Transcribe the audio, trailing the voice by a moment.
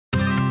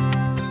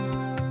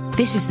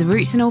This is the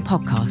Roots and All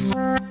podcast,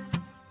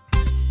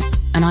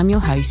 and I'm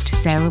your host,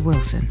 Sarah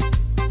Wilson.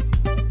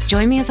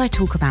 Join me as I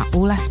talk about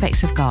all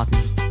aspects of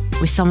gardening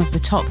with some of the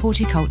top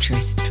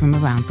horticulturists from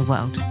around the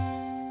world.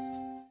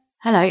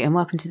 Hello and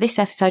welcome to this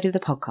episode of the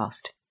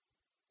podcast.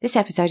 This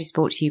episode is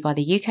brought to you by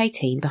the UK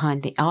team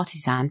behind the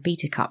Artisan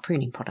Beta Cut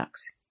pruning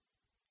products.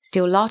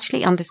 Still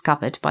largely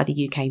undiscovered by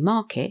the UK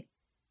market,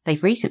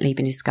 they've recently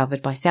been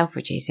discovered by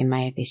Selfridges in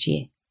May of this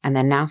year, and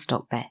they're now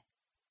stocked there.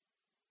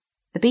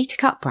 The Beta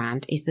Cut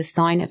brand is the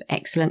sign of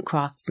excellent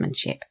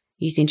craftsmanship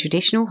using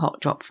traditional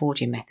hot drop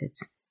forging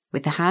methods,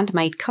 with the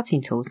handmade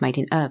cutting tools made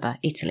in Erba,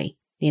 Italy,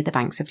 near the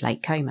banks of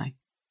Lake Como.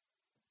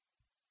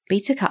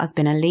 Beta Cut has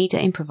been a leader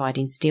in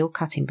providing steel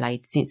cutting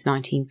blades since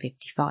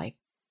 1955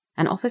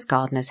 and offers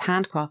gardeners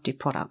handcrafted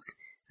products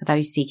for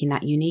those seeking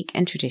that unique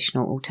and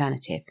traditional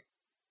alternative.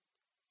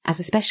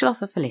 As a special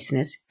offer for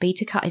listeners,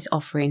 Beta Cut is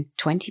offering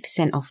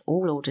 20% off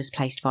all orders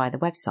placed via the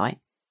website,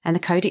 and the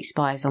code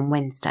expires on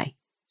Wednesday,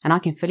 and I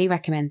can fully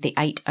recommend the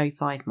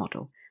 805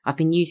 model. I've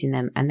been using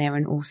them and they're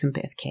an awesome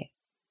bit of kit.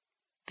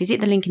 Visit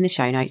the link in the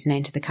show notes and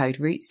enter the code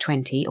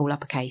ROOTS20, all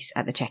uppercase,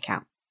 at the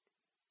checkout.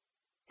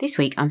 This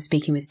week I'm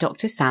speaking with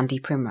Dr Sandy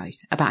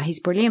Primrose about his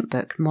brilliant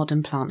book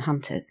Modern Plant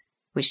Hunters,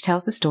 which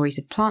tells the stories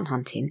of plant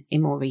hunting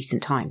in more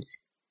recent times,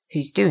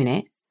 who's doing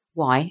it,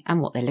 why and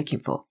what they're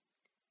looking for.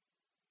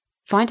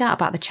 Find out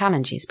about the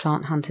challenges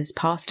plant hunters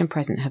past and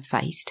present have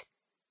faced,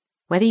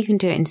 whether you can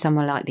do it in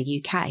somewhere like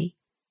the UK,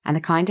 and the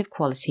kind of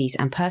qualities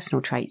and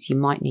personal traits you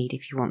might need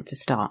if you want to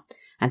start.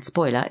 And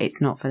spoiler,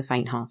 it's not for the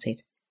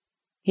faint-hearted.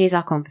 Here's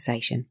our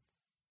conversation.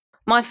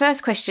 My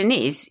first question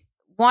is,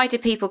 why do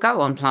people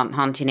go on plant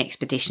hunting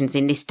expeditions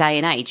in this day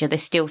and age? Are there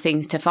still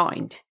things to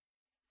find?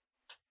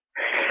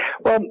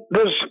 Well,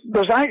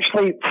 there's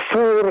actually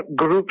 4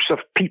 groups of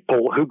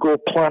people who go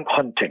plant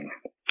hunting.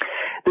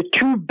 The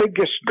 2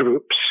 biggest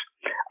groups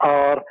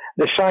are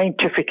the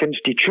scientific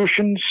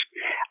institutions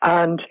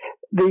and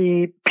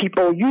the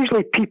people,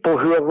 usually people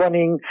who are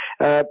running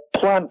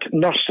plant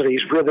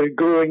nurseries where they're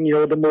growing,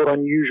 the more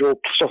unusual,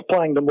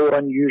 supplying the more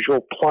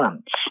unusual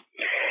plants.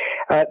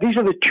 These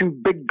are the 2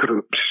 big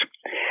groups.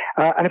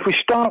 And if we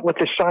start with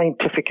the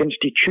scientific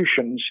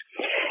institutions,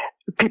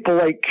 people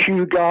like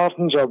Kew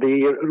Gardens or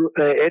the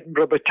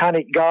Edinburgh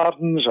Botanic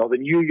Gardens or the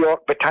New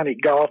York Botanic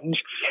Gardens,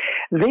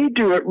 they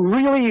do it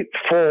really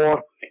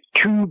for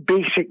 2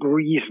 basic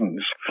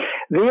reasons.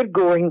 They're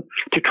going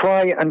to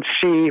try and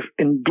save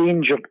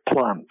endangered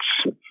plants.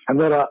 And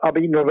there are,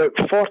 about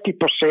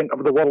 40%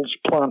 of the world's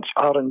plants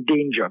are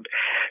endangered.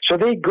 So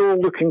they go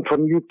looking for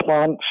new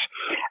plants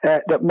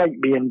that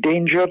might be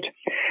endangered,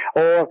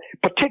 or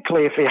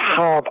particularly if they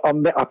have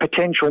a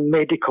potential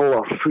medical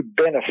or food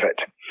benefit.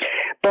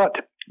 But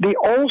they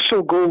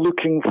also go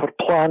looking for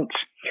plants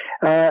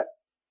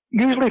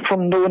usually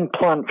from known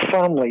plant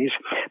families,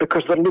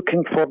 because they're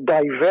looking for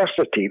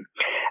diversity.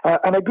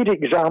 And a good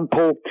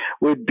example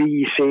would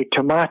be, say,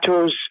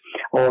 tomatoes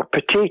or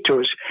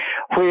potatoes,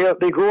 where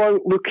they go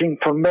out looking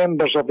for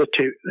members of the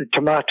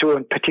tomato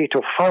and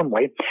potato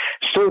family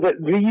so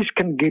that these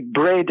can be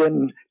bred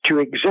into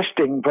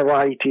existing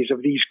varieties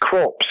of these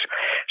crops,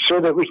 so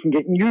that we can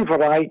get new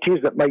varieties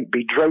that might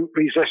be drought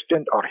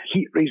resistant or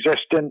heat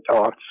resistant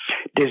or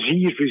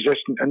disease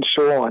resistant and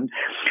so on.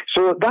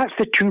 So that's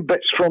the 2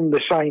 bits from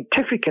the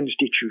scientific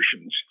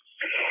institutions.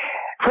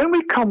 When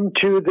we come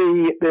to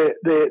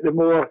the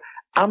more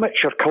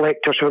amateur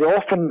collectors who are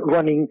often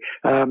running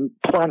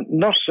plant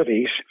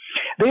nurseries,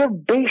 they are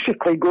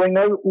basically going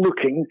out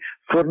looking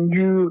for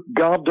new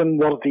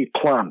garden-worthy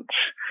plants.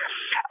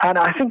 And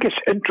I think it's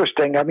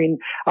interesting.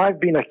 I've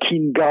been a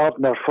keen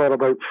gardener for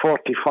about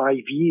 45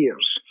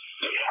 years.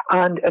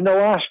 And in the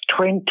last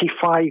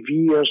 25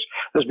 years,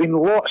 there's been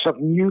lots of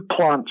new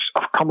plants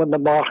have come on the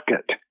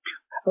market.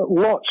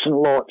 Lots and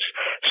lots.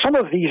 Some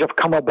of these have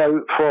come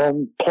about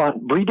from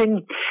plant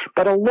breeding,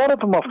 but a lot of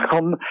them have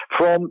come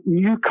from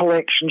new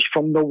collections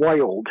from the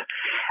wild.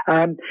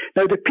 Now,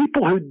 the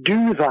people who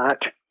do that,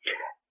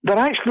 they're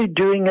actually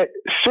doing it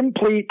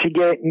simply to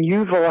get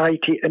new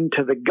variety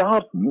into the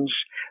gardens,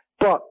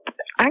 but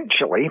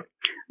actually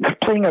they're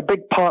playing a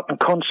big part in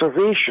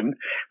conservation,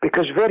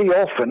 because very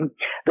often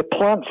the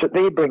plants that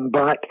they bring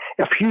back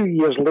a few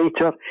years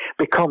later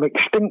become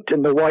extinct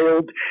in the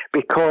wild,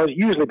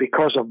 usually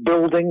because of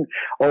building,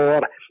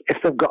 or if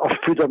they've got a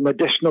food or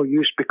medicinal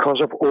use because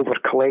of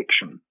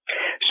over-collection.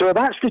 So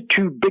that's the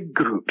 2 big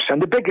groups,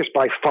 and the biggest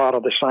by far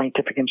are the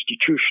scientific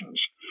institutions.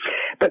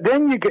 But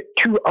then you get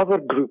 2 other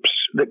groups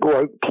that go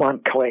out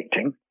plant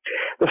collecting.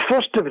 The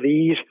first of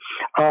these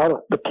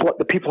are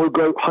the people who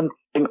go out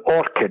hunting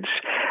orchids.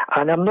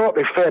 And I'm not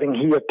referring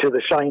here to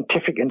the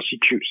scientific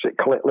institutes that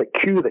collect, like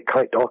Kew, that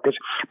collect orchids,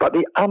 but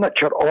the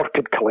amateur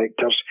orchid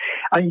collectors.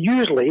 And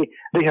usually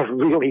they are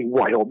really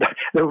wild.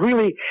 They're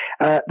really,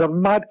 they're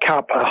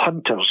madcap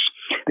hunters.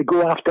 They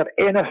go after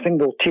anything,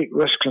 they'll take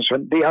risks and so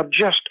on. They are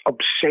just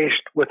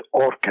obsessed with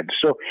orchids.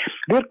 So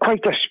they're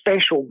quite a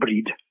special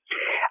breed.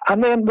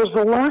 And then there's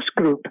the last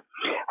group,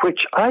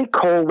 which I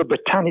call the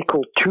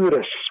botanical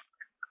tourists.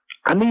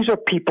 And these are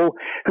people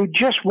who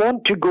just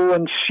want to go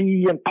and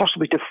see and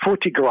possibly to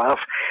photograph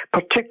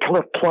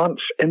particular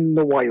plants in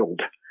the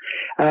wild.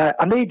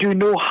 And they do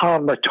no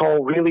harm at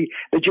all, really.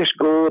 They just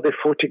go, they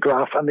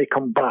photograph, and they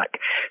come back.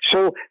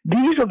 So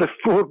these are the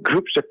four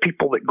groups of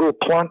people that go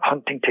plant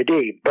hunting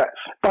today. But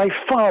by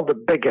far the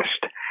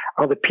biggest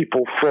are the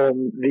people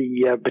from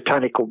the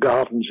botanical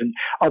gardens and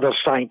other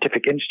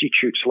scientific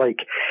institutes like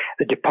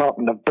the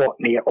Department of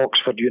Botany at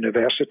Oxford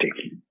University.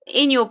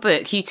 In your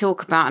book, you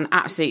talk about an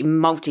absolute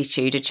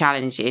multitude of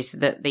challenges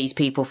that these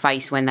people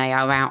face when they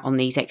are out on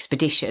these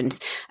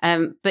expeditions.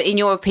 But in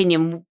your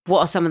opinion,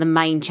 what are some of the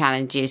main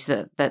challenges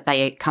that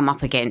they come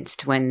up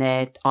against when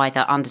they're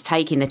either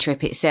undertaking the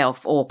trip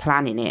itself or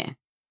planning it?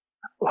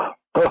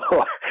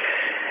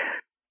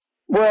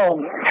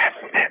 Well,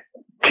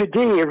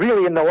 today,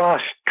 really in the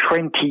last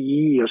 20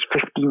 years,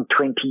 15,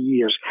 20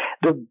 years,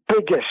 the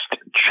biggest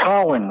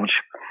challenge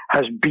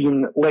has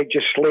been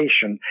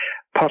legislation,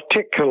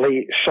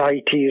 particularly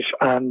CITES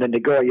and the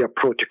Nagoya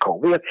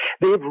Protocol.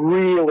 They've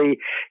really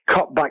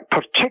cut back,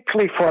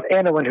 particularly for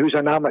anyone who's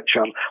an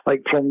amateur,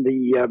 like from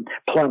the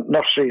plant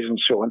nurseries and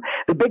so on.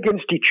 The big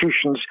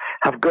institutions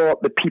have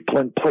got the people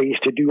in place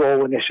to do all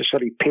the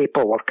necessary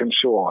paperwork and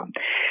so on.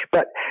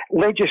 But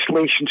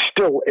legislation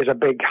still is a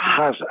big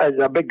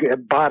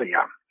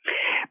barrier.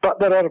 But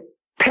there are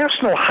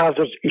personal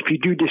hazards if you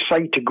do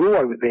decide to go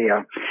out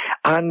there,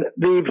 and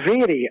they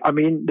vary. I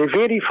mean, they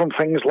vary from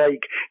things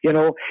like,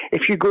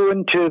 if you go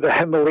into the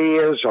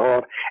Himalayas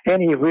or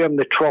anywhere in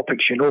the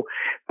tropics,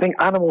 think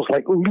animals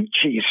like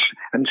leeches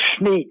and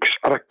snakes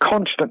are a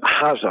constant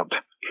hazard.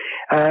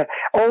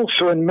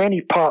 Also in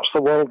many parts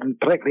of the world, and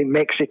particularly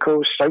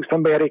Mexico, South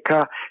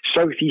America,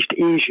 Southeast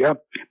Asia,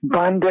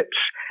 bandits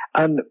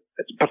and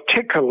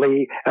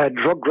particularly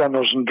drug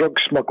runners and drug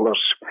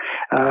smugglers.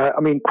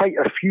 Quite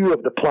a few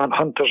of the plant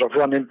hunters have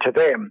run into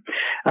them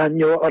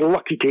and are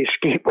lucky to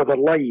escape with their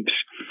lives.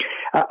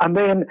 And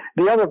then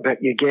the other bit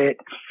you get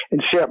in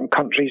certain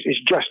countries is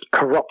just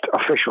corrupt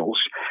officials.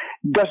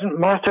 Doesn't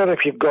matter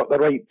if you've got the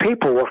right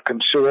paperwork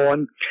and so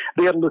on,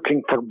 they're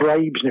looking for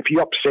bribes, and if you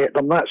upset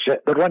them, that's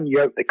it. They run you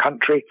out the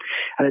country,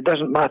 and it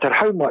doesn't matter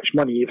how much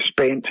money you've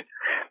spent,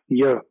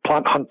 your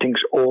plant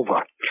hunting's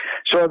over.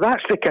 So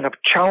that's the kind of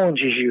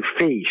challenges you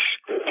face.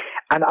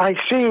 And I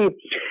say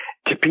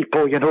to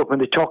people, when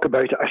they talk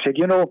about it, I said,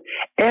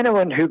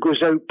 anyone who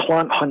goes out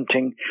plant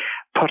hunting,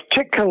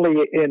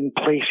 particularly in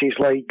places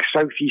like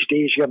Southeast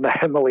Asia and the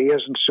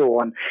Himalayas and so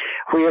on,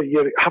 where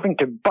you're having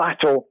to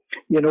battle,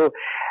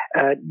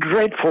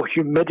 dreadful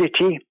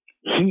humidity,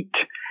 heat,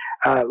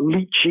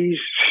 leeches,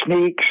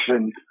 snakes,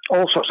 and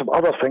all sorts of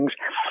other things.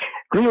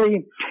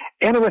 Really,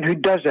 anyone who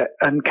does it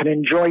and can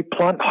enjoy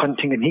plant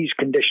hunting in these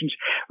conditions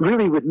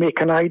really would make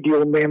an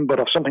ideal member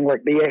of something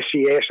like the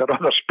SAS or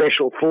other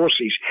special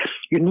forces.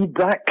 You need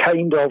that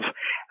kind of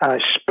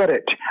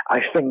spirit, I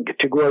think,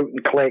 to go out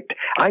and collect.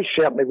 I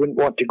certainly wouldn't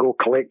want to go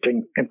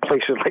collecting in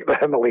places like the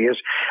Himalayas.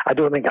 I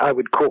don't think I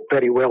would cope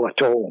very well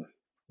at all.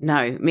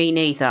 No, me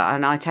neither.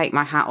 And I take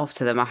my hat off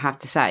to them, I have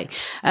to say.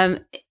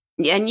 And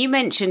you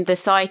mentioned the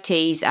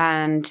CITES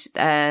and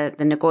the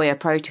Nagoya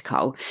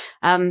Protocol.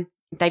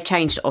 They've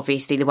changed,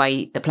 obviously, the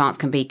way the plants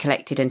can be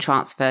collected and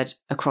transferred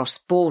across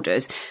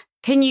borders.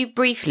 Can you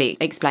briefly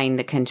explain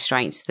the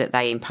constraints that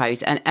they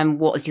impose, and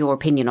what is your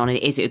opinion on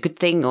it? Is it a good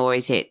thing, or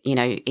is it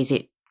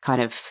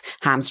kind of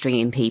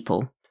hamstringing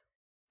people?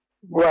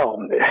 Well,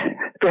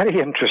 very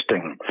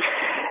interesting.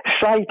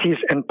 CITES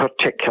in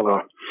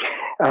particular,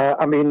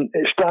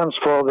 it stands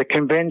for the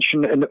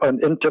Convention on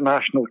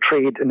International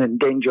Trade in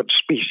Endangered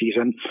Species.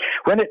 And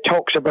when it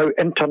talks about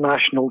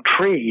international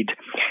trade,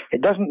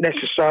 it doesn't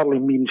necessarily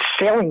mean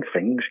selling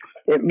things.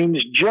 It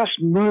means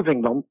just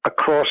moving them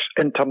across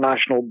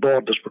international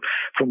borders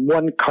from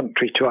one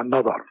country to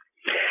another.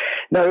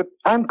 Now,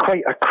 I'm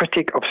quite a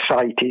critic of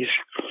CITES.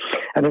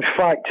 And in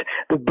fact,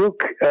 the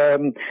book,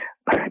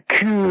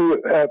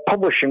 Q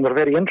Publishing were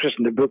very interested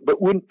in the book,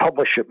 but wouldn't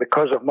publish it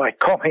because of my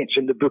comments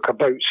in the book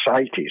about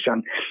CITES.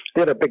 And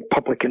they're a big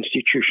public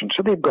institution,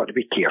 so they've got to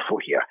be careful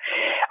here.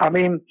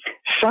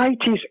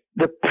 CITES,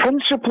 the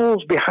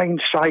principles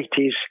behind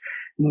CITES,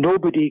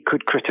 nobody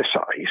could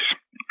criticize.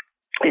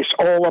 It's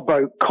all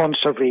about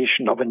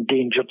conservation of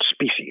endangered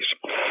species.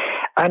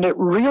 And it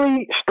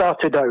really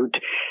started out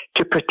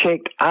to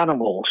protect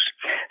animals,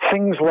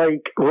 things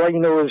like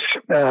rhinos,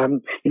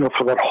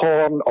 for their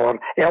horn, or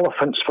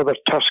elephants for their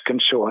tusk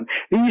and so on.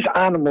 These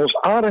animals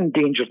are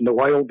endangered in the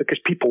wild because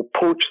people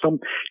poach them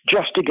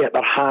just to get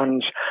their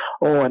hands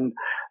on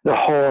the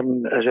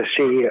horn, as I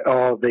say,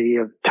 or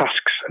the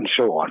tusks and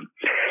so on.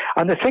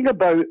 And the thing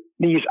about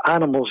these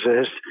animals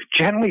is,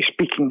 generally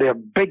speaking, they're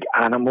big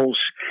animals,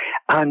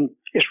 and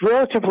it's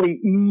relatively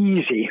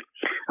easy,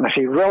 and I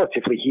say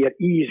relatively here,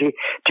 easy,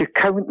 to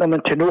count them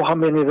and to know how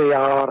many they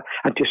are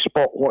and to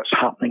spot what's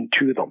happening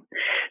to them.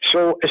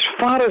 So as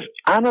far as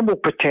animal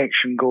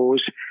protection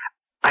goes,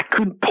 I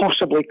couldn't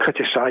possibly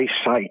criticize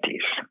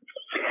CITES.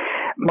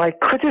 My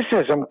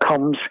criticism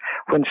comes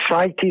when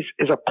CITES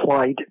is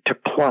applied to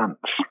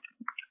plants.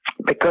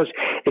 Because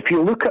if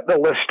you look at the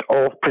list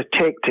of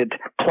protected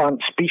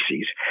plant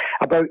species,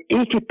 about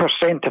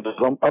 80% of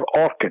them are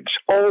orchids.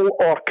 All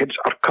orchids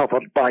are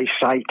covered by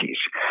CITES,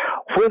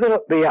 whether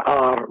they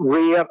are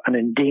rare and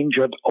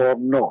endangered or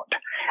not.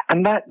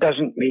 And that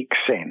doesn't make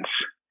sense.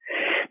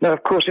 Now,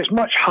 of course, it's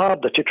much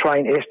harder to try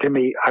and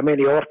estimate how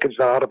many orchids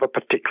there are of a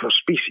particular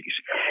species.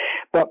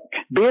 But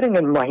bearing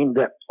in mind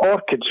that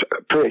orchids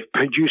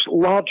produce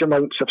large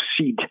amounts of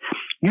seed,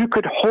 you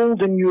could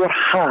hold in your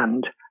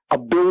hand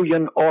 1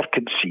 billion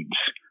orchid seeds.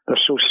 They're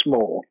so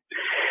small.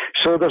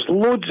 So there's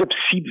loads of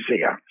seeds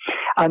there.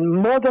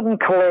 And modern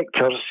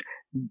collectors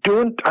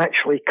don't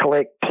actually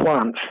collect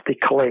plants, they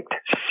collect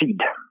seed.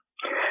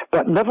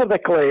 But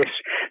nevertheless,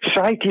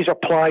 CITES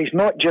applies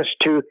not just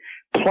to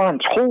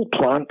plants, whole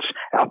plants,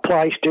 it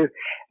applies to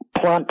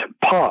plant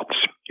parts.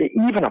 It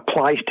even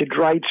applies to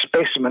dried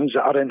specimens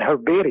that are in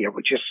herbaria,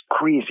 which is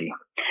crazy.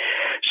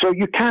 So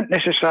you can't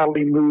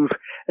necessarily move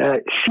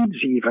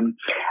seeds even.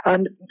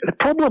 And the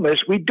problem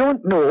is we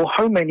don't know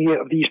how many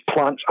of these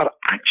plants are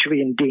actually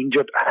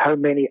endangered and how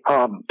many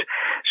aren't.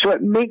 So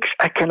it makes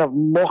a kind of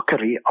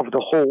mockery of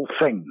the whole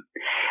thing.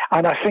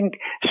 And I think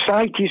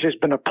CITES has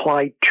been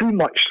applied too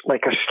much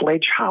like a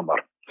sledgehammer.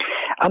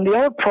 And the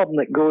other problem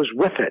that goes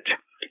with it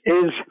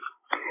is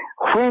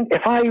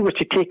if I were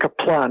to take a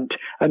plant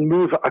and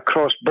move it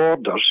across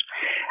borders,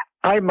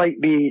 I might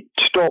be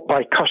stopped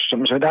by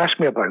customs and ask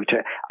me about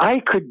it. I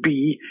could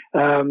be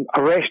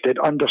arrested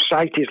under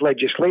CITES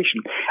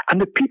legislation,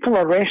 and the people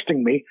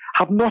arresting me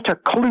have not a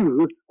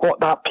clue what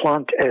that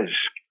plant is.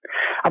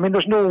 I mean,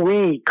 there's no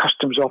way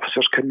customs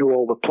officers can know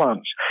all the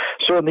plants.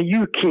 So in the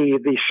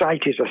UK, the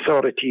CITES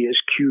authority is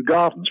Kew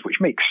Gardens,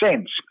 which makes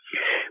sense.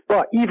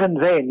 But even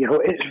then,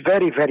 it's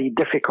very, very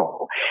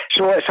difficult.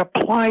 So it's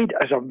applied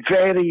as a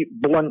very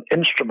blunt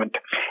instrument.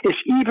 It's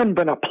even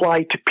been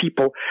applied to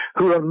people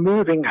who are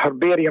moving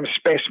herbarium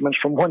specimens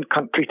from one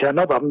country to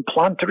another and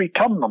plan to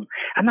return them.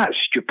 And that's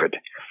stupid.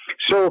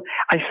 So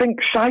I think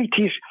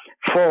CITES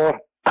for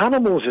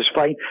animals is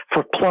fine.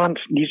 For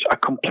plants needs a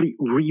complete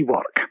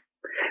rework.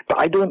 But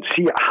I don't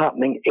see it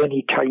happening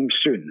anytime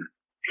soon.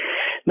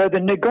 Now, the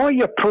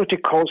Nagoya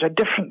Protocol is a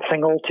different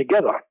thing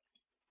altogether.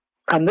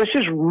 And this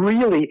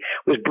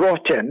was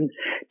brought in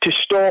to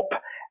stop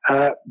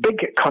big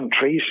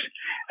countries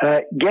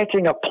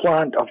getting a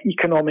plant of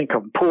economic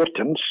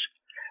importance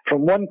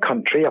from one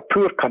country, a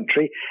poor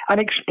country, and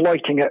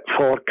exploiting it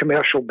for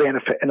commercial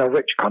benefit in a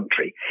rich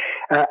country.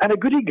 And a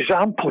good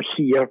example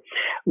here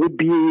would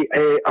be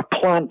a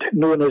plant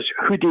known as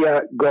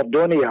Hoodia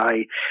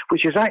gordonii,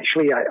 which is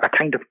actually a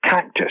kind of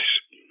cactus.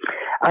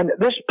 And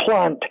this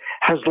plant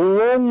has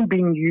long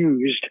been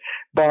used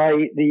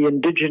by the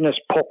indigenous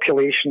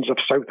populations of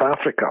South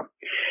Africa.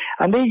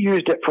 And they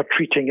used it for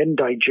treating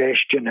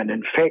indigestion and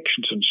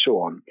infections and so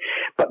on.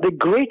 But the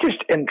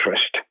greatest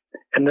interest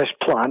in this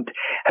plant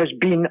has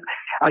been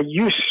a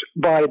use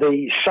by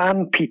the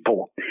San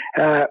people.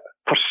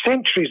 For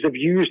centuries they've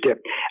used it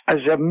as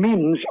a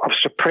means of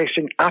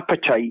suppressing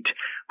appetite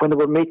when they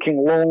were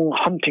making long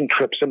hunting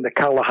trips in the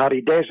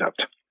Kalahari Desert.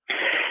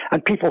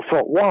 And people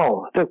thought,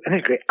 wow, this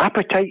is great.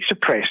 Appetite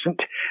suppressant.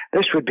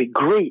 This would be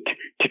great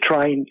to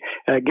try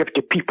and give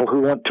to people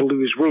who want to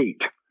lose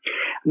weight.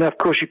 Now, of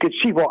course, you could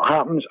see what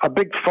happens. A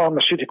big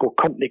pharmaceutical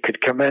company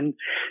could come in,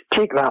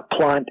 take that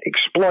plant,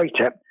 exploit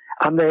it,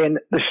 and then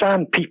the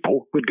San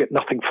people would get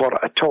nothing for it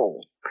at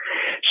all.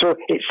 So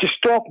it's to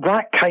stop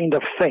that kind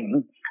of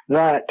thing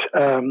that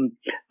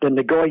the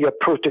Nagoya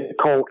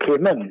Protocol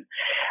came in.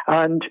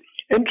 And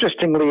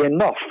interestingly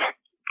enough,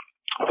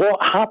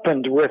 what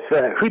happened with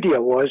Hoodia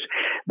was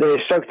the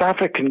South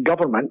African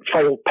government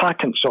filed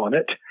patents on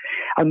it,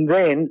 and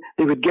then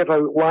they would give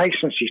out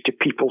licenses to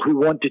people who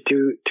wanted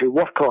to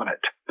work on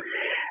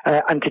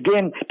it. And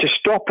again, to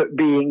stop it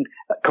being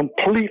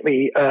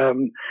completely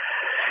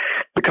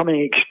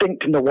becoming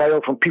extinct in the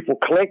wild from people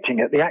collecting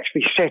it, they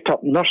actually set up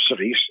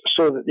nurseries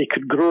so that they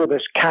could grow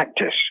this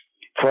cactus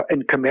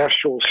in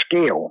commercial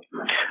scale.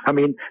 I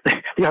mean,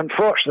 the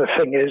unfortunate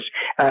thing is,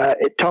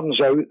 it turns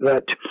out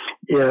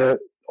that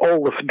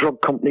all the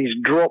drug companies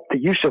dropped the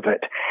use of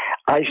it.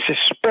 I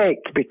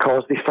suspect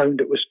because they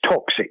found it was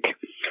toxic.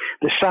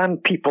 The San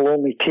people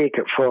only take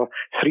it for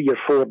 3 or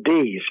 4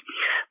 days,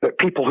 but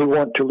people who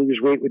want to lose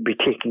weight would be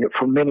taking it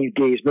for many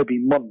days, maybe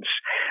months,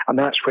 and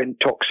that's when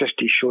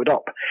toxicity showed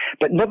up.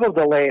 But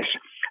nevertheless,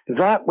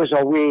 that was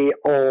a way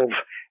of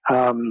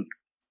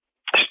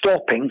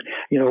stopping,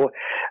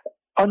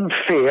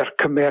 unfair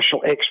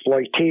commercial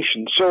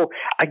exploitation. So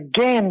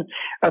again,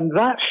 on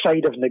that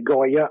side of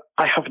Nagoya,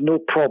 I have no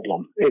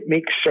problem. It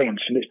makes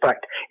sense, and in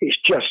fact, it's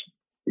just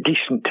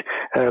decent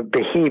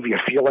behavior,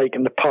 if you like,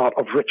 on the part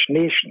of rich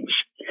nations.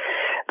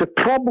 The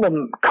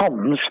problem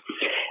comes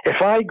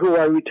if I go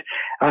out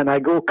and I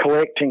go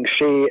collecting,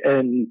 say,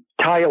 in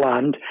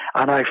Thailand,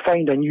 and I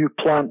find a new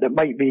plant that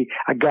might be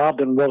a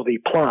garden-worthy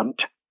plant.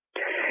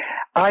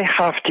 I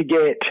have to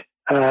get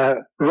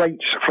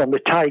rights from the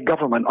Thai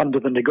government under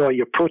the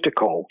Nagoya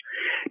Protocol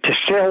to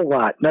sell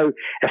that. Now,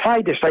 if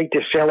I decide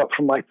to sell it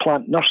from my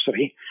plant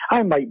nursery,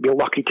 I might be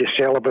lucky to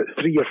sell about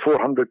 £300 or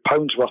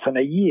 £400 worth in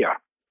a year.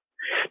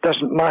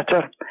 Doesn't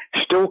matter,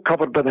 still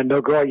covered by the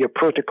Nagoya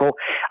Protocol,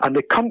 and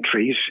the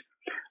countries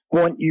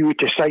want you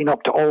to sign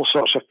up to all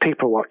sorts of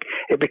paperwork.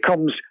 It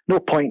becomes no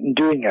point in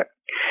doing it.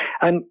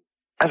 And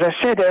as I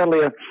said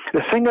earlier,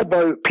 the thing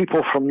about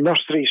people from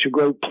nurseries who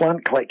go out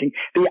plant collecting,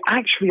 they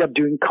actually are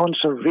doing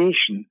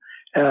conservation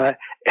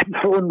in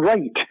their own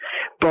right,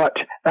 but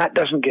that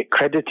doesn't get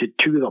credited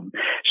to them.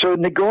 So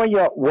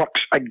Nagoya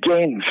works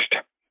against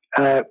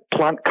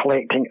plant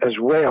collecting as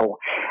well.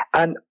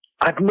 And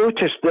I've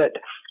noticed that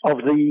of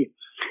the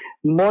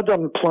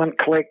modern plant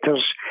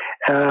collectors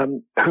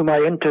whom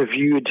I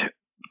interviewed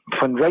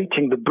when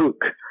writing the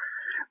book,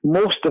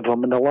 most of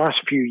them in the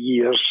last few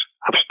years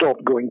have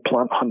stopped going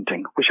plant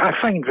hunting, which I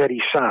find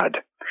very sad.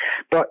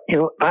 But,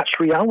 that's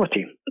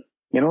reality.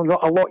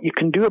 Not a lot you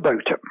can do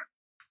about it.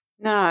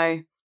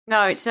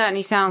 No, it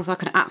certainly sounds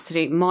like an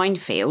absolute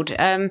minefield.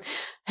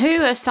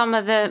 Who are some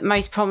of the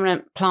most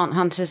prominent plant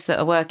hunters that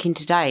are working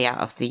today out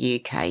of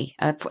the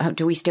UK?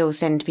 Do we still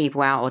send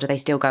people out, or do they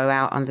still go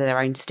out under their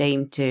own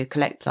steam to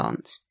collect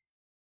plants?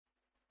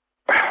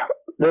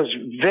 There's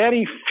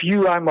very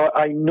few I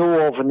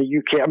know of in the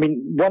UK. I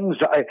mean, ones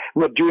that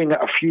were doing it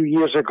a few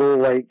years ago,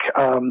 like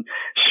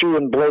Sue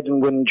and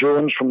Bledwin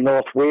Jones from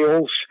North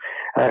Wales,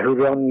 who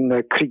run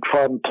Creek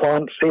Farm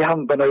Plants. They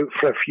haven't been out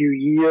for a few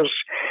years.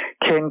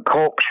 Ken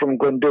Cox from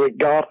Glendowick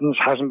Gardens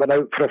hasn't been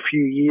out for a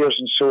few years,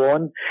 and so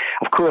on.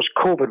 Of course,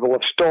 COVID will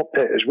have stopped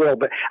it as well,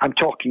 but I'm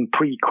talking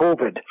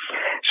pre-COVID.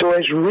 So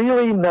it's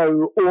really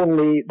now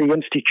only the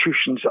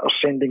institutions that are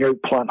sending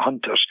out plant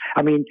hunters.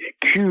 I mean,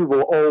 Kew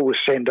will always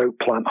send out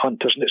plant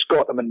hunters, and it's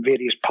got them in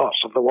various parts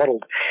of the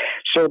world.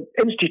 So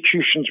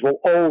institutions will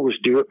always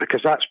do it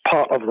because that's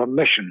part of their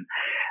mission.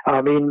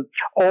 I mean,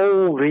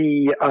 all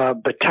the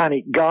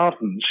botanic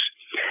gardens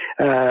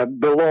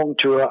belong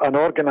to an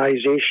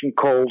organization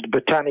called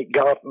Botanic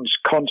Gardens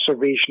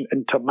Conservation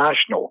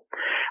International.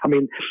 I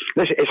mean,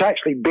 it's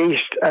actually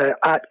based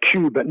at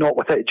Kew, but not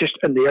with it, just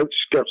in the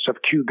outskirts of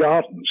Kew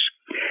Gardens.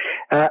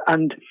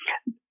 And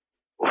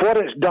what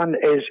it's done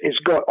is it's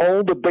got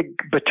all the big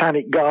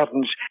botanic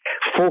gardens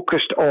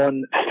focused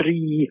on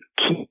three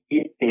key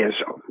areas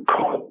of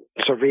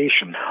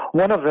conservation.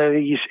 One of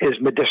these is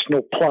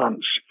medicinal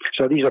plants.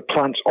 So these are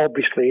plants,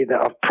 obviously,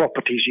 that have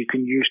properties you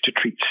can use to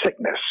treat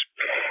sickness.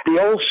 They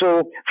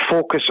also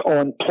focus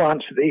on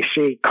plants that they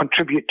say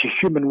contribute to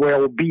human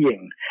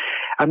well-being.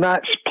 And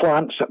that's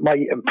plants that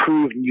might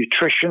improve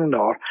nutrition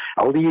or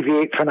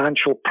alleviate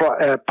financial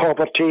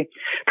poverty,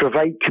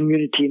 provide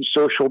community and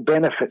social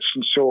benefits,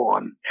 and so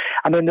on.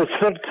 And then the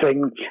third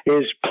thing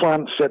is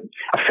plants that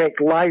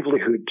affect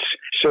livelihoods.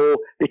 So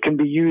they can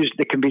be used,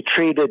 they can be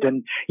traded,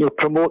 and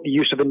promote the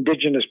use of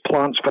indigenous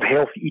plants for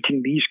healthy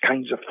eating, these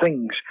kinds of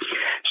things.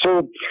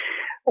 So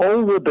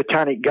all the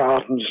botanic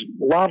gardens,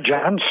 large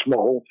and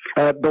small,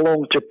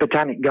 belong to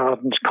Botanic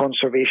Gardens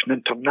Conservation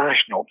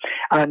International,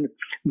 and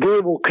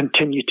they will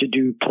continue to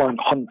do plant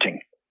hunting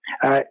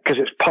because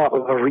it's part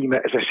of the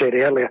remit, as I said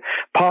earlier,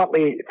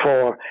 partly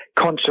for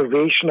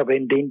conservation of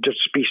endangered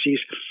species,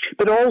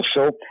 but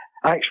also,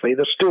 actually,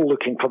 they're still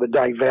looking for the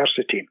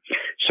diversity.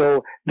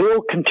 So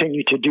they'll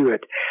continue to do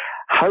it.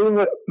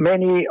 How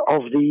many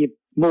of the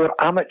more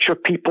amateur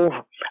people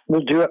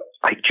will do it,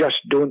 I just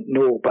don't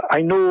know. But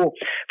I know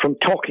from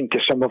talking to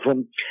some of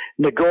them,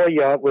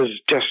 Nagoya was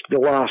just the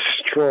last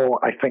straw,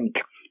 I think,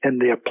 in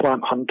their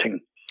plant hunting.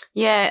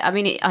 Yeah, I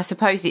mean, I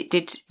suppose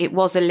it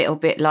was a little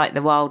bit like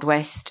the Wild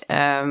West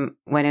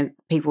when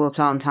people were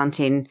plant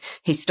hunting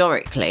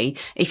historically.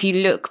 If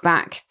you look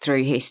back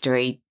through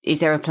history, is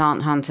there a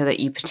plant hunter that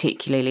you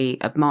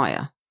particularly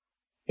admire?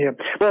 Yeah.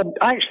 Well,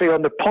 actually,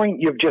 on the point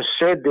you've just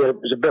said there, it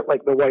was a bit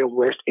like the Wild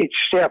West. It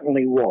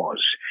certainly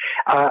was.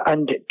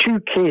 And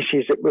two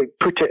cases that would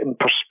put it in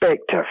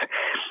perspective.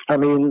 I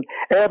mean,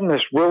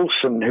 Ernest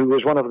Wilson, who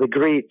was one of the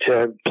great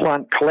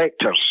plant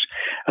collectors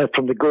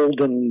from the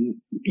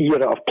golden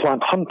era of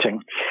plant hunting,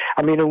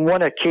 I mean, on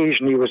one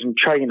occasion he was in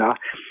China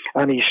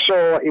and he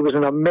was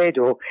in a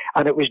meadow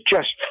and it was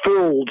just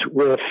filled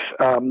with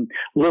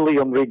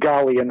Lilium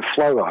regale in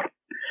flower.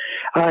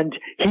 And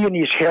he and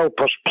his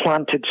helpers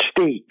planted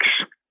stakes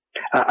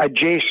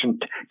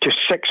adjacent to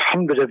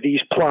 600 of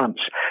these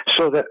plants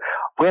so that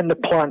when the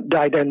plant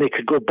died down, they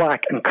could go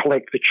back and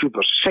collect the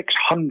tubers,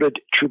 600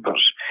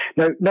 tubers.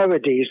 Now,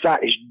 nowadays,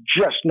 that is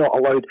just not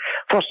allowed.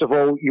 First of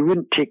all, you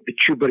wouldn't take the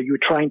tuber, you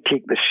would try and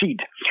take the seed.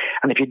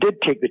 And if you did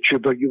take the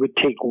tuber, you would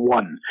take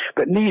one.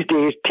 But in these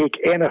days, take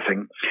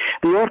anything.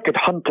 The orchid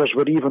hunters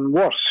were even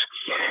worse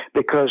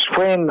because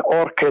when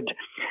orchid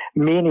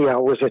mania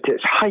was at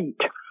its height,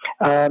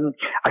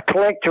 a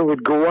collector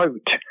would go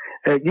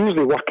out,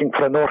 usually working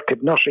for an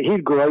orchid nursery.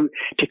 He'd go out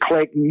to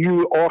collect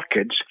new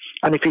orchids,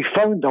 and if he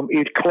found them,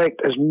 he'd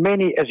collect as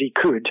many as he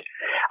could,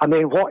 and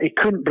then what he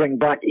couldn't bring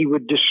back, he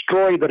would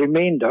destroy the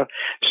remainder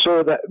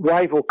so that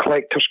rival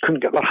collectors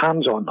couldn't get their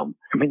hands on them.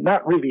 I mean,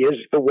 that really is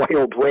the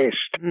Wild West.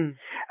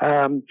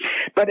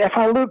 But if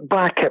I look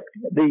back at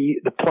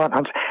the plant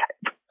hunts,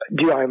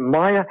 do I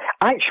admire?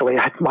 Actually,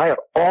 I admire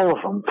all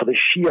of them for the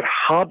sheer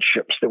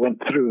hardships they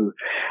went through.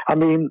 I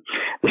mean,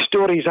 the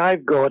stories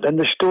I've got and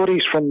the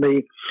stories from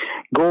the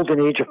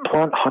golden age of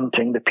plant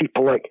hunting, the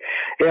people like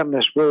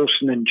Ernest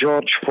Wilson and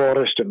George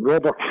Forrest and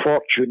Robert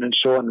Fortune and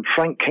so on,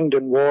 Frank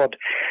Kingdon Ward.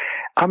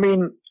 I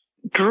mean,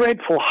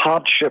 dreadful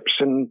hardships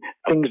and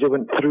things they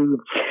went through.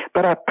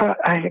 But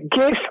I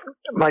guess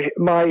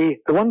the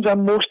ones I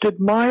most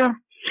admire,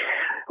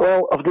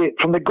 well,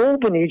 from the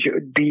golden age, it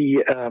would be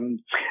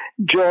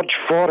George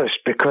Forrest,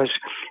 because,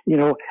 you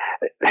know,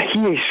 he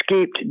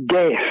escaped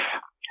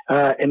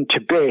death in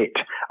Tibet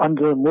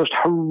under the most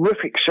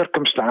horrific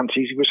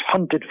circumstances. He was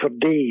hunted for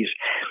days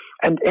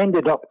and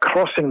ended up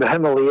crossing the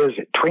Himalayas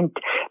at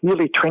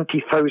nearly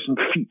 20,000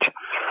 feet,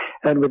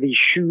 and with his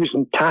shoes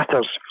in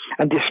tatters.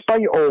 And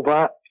despite all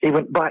that, he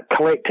went back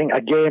collecting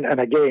again and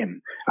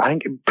again. I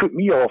think it put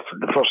me off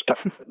the first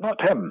time, but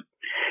not him.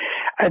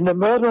 In the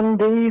modern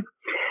day,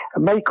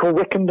 Michael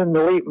Wickenden,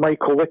 the late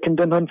Michael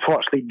Wickenden,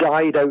 unfortunately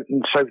died out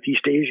in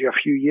Southeast Asia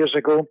a few years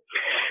ago.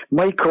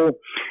 Michael,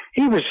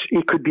 he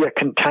could be a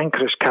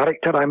cantankerous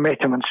character. I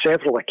met him on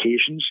several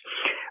occasions,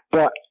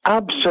 but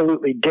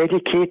absolutely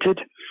dedicated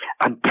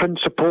and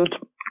principled,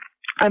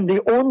 and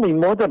the only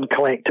modern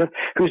collector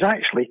who's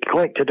actually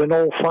collected in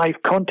all 5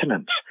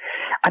 continents.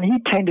 And he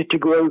tended to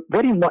go out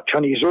very much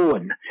on his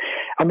own.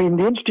 I mean,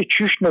 the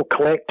institutional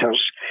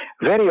collectors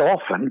very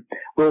often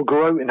will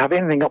go out and have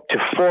anything up to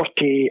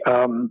 40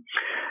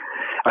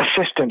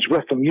 assistants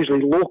with them,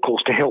 usually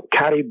locals, to help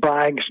carry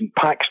bags and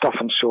pack stuff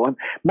and so on.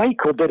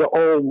 Michael did it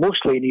all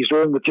mostly on his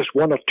own with just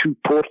 1 or 2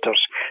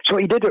 porters. So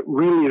he did it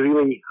really,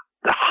 really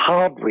the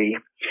hard way.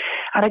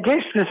 And I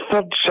guess the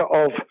third sort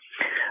of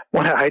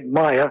one I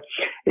admire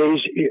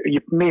is, you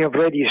may have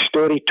read his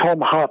story,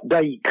 Tom Hart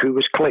Dyke, who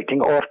was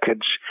collecting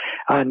orchids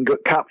and got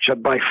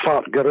captured by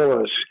FARC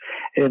guerrillas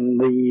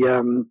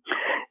in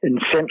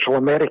Central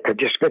America,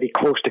 just very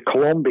close to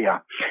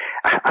Colombia.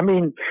 I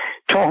mean,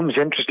 Tom's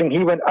interesting.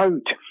 He went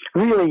out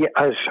really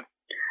as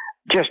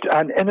just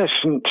an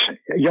innocent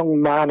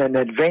young man in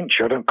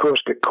adventure, and of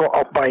course got caught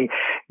up by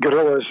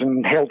guerrillas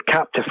and held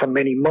captive for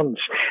many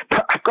months.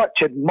 But I've got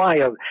to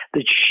admire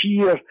the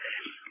sheer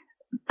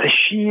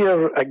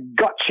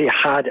guts he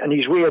had and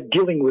his way of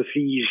dealing with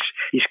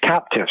his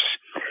captives,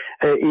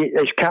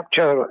 his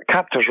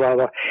captors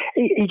rather.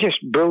 He's just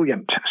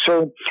brilliant.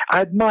 So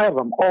I admire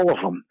them, all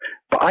of them,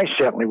 but I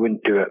certainly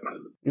wouldn't do it.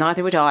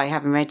 Neither would I,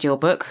 having read your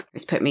book.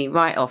 It's put me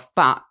right off.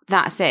 But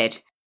that said,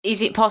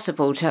 is it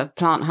possible to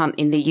plant hunt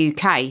in the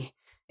UK?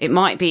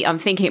 I'm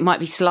thinking it might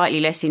be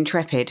slightly less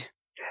intrepid.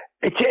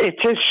 It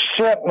is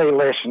certainly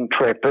less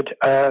intrepid.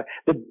 The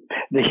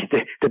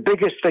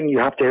biggest thing you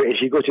have to,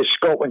 is you go to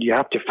Scotland, you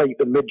have to fight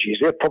the midges.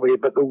 They're probably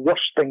about the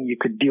worst thing you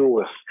could deal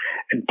with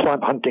in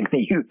plant hunting in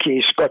the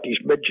UK, Scottish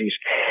midges.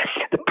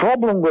 The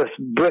problem with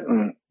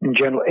Britain in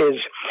general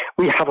is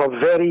we have a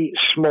very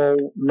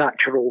small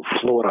natural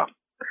flora.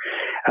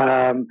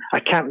 I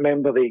can't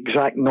remember the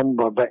exact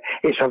number, but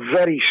it's a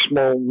very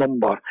small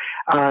number,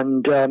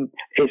 and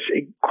it's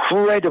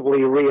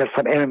incredibly rare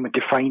for anyone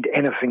to find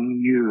anything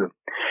new.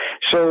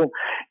 So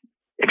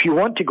if you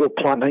want to go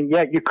planting,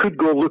 yeah, you could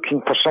go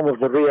looking for some of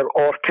the rare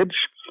orchids,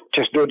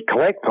 just don't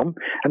collect them,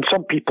 and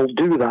some people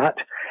do that.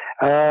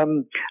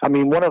 I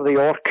mean, one of the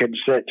orchids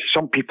that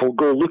some people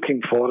go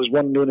looking for is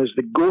one known as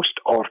the ghost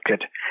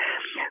orchid,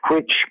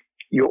 which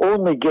you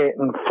only get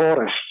in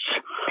forests,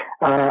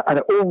 and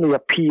it only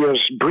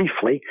appears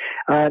briefly,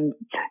 and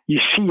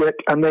you see it,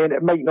 and then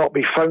it might not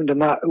be found in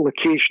that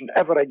location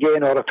ever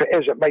again, or if it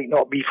is, it might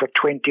not be for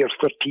 20 or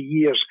 30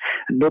 years,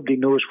 and nobody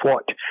knows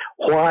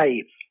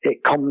why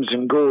it comes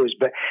and goes.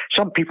 But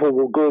some people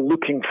will go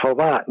looking for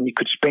that, and you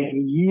could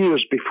spend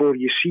years before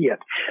you see it.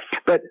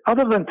 But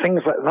other than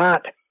things like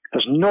that,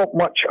 there's not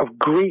much of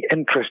great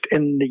interest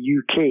in the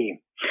UK.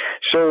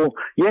 So,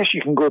 yes,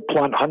 you can go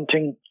plant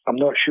hunting. I'm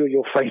not sure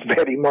you'll find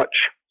very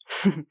much.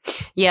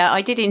 Yeah,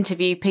 I did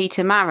interview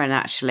Peter Marin,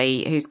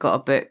 actually, who's got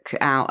a book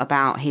out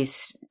about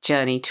his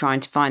journey trying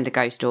to find the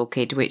ghost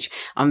orchid, which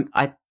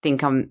I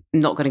think I'm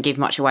not going to give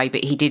much away,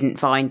 but he didn't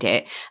find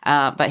it.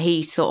 But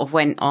he sort of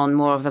went on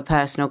more of a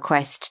personal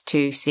quest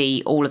to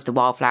see all of the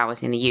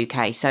wildflowers in the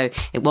UK. So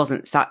it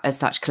wasn't as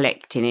such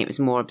collecting, it was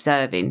more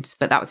observing,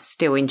 but that was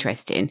still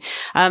interesting.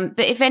 But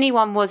if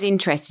anyone was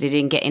interested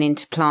in getting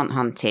into plant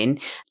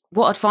hunting,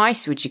 what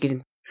advice would you give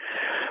them?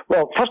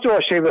 Well, first of all,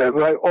 I say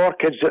about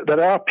orchids that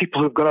there are people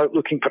who've gone out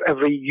looking for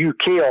every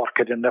UK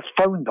orchid and they've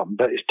found them,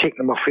 but it's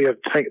taken them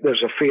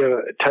there's a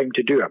fair time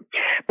to do it.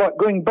 But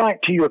going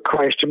back to your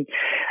question,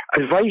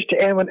 advice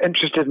to anyone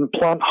interested in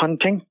plant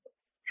hunting,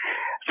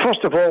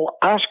 first of all,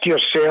 ask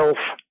yourself,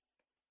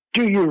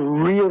 do you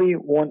really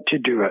want to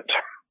do it?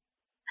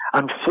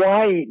 And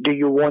why do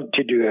you want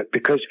to do it?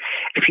 Because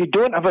if you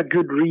don't have a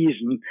good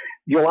reason,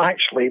 you'll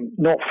actually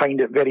not find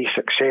it very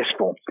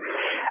successful.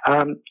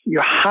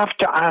 You have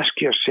to ask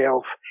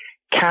yourself,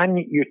 can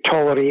you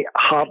tolerate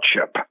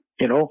hardship?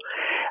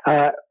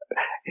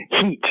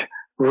 Heat,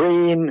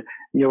 rain,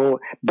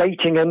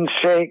 biting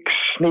insects,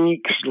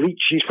 snakes,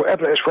 leeches,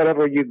 whatever it is,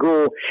 wherever you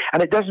go.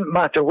 And it doesn't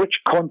matter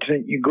which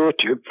continent you go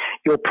to,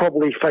 you'll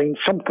probably find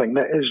something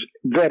that is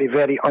very,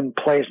 very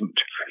unpleasant.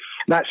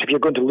 That's if you're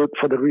going to look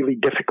for the really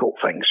difficult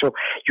things. So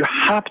you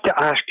have to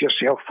ask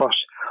yourself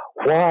first,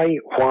 why?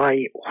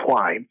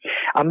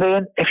 And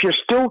then if you're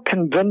still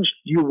convinced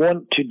you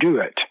want to do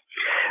it,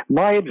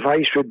 my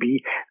advice would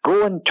be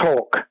go and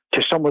talk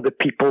to some of the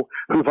people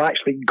who've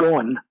actually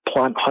gone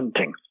plant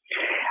hunting.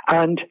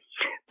 And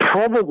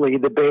probably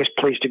the best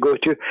place to go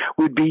to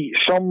would be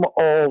some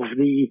of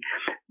the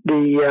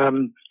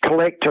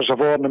collectors of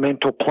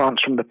ornamental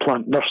plants from the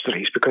plant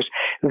nurseries, because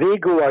they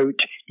go out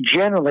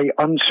generally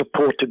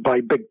unsupported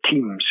by big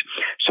teams,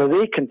 so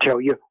they can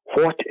tell you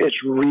what it's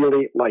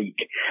really like.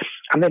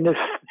 And then,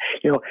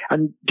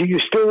 and do you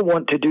still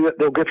want to do it?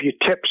 They'll give you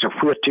tips of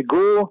where to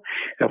go,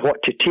 of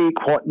what to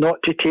take, what not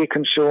to take,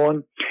 and so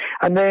on.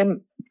 And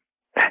then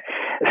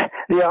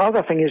the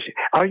other thing is,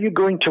 are you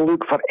going to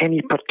look for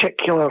any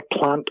particular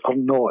plant or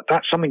not?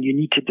 That's something you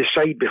need to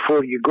decide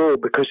before you go,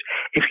 because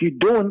if you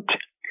don't,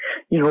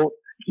 you'll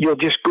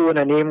just go on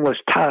an aimless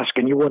task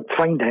and you won't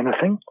find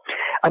anything.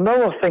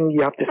 Another thing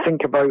you have to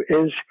think about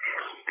is,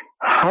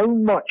 how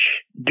much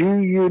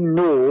do you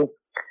know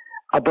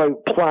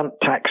about plant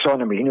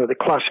taxonomy, the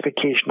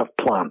classification of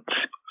plants?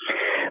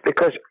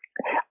 Because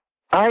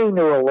I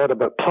know a lot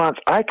about plants.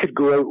 I could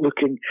go out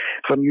looking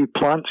for new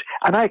plants,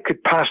 and I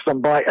could pass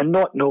them by and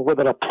not know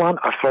whether a plant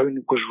I found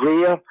was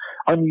rare,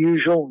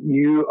 unusual,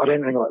 new, or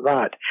anything like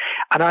that.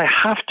 And I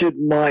have to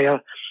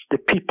admire the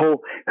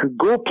people who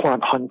go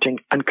plant hunting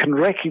and can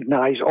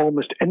recognize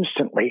almost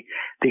instantly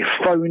they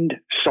found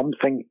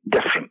something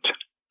different.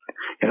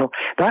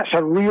 That's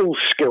a real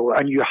skill,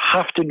 and you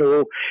have to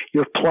know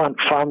your plant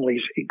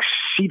families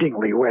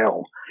exceedingly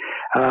well.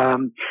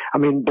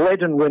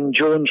 Bledon Wynne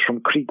Jones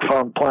from Creek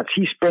Farm Plants,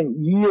 he spent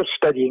years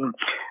studying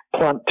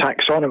plant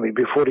taxonomy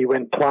before he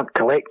went plant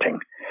collecting.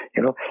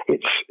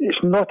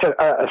 It's not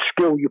a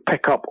skill you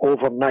pick up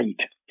overnight.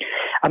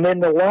 And then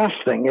the last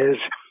thing is,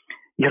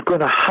 you're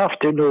going to have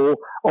to know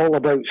all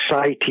about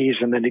CITES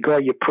and the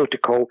Nagoya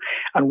protocol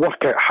and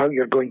work out how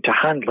you're going to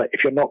handle it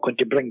if you're not going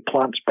to bring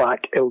plants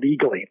back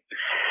illegally.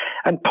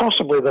 And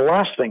possibly the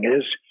last thing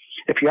is,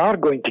 if you are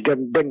going to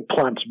bring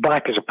plants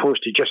back as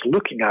opposed to just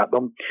looking at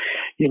them,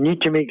 you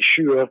need to make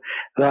sure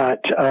that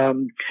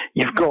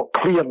you've got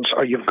clearance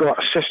or you've got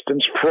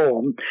assistance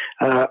from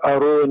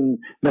our own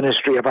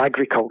Ministry of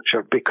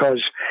Agriculture,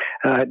 because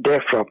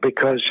DEFRA,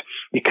 because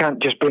you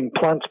can't just bring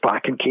plants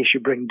back in case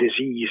you bring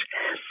disease.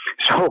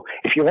 So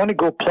if you want to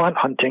go plant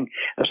hunting,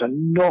 there's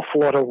an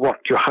awful lot of work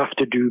you have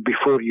to do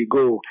before you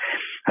go.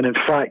 And in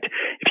fact,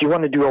 if you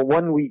want to do a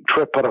 1-week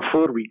trip or a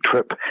 4-week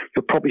trip,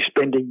 you'll probably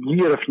spend a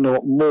year, if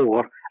not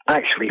more,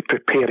 actually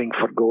preparing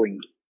for going.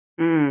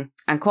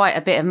 And quite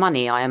a bit of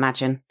money, I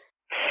imagine.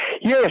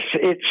 Yes,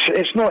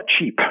 it's not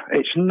cheap.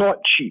 It's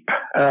not cheap.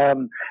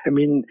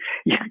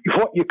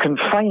 What you can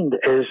find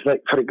is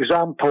that, for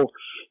example,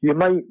 you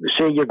might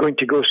say you're going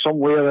to go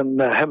somewhere in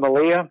the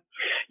Himalaya.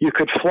 You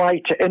could fly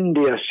to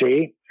India,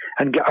 say,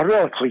 and get a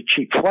relatively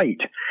cheap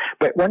flight.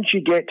 But once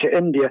you get to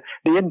India,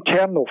 the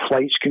internal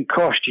flights can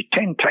cost you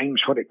 10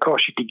 times what it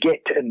costs you to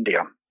get to India.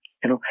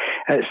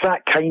 It's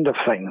that kind of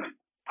thing.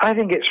 I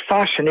think it's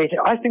fascinating.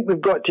 I think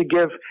we've got to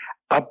give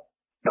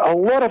a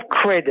lot of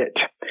credit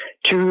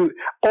to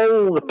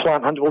all the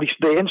plant hunters, at least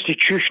the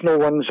institutional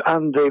ones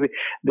and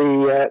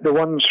the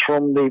ones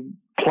from the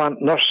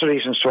plant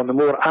nurseries and so on, the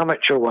more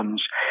amateur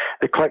ones,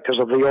 the collectors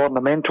of the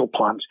ornamental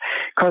plants,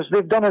 because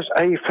they've done us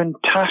a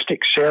fantastic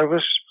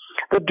service.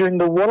 They're doing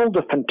the world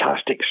a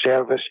fantastic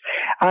service.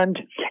 And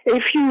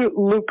if you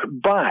look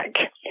back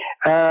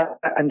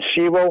and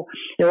say, well,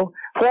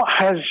 what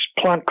has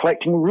plant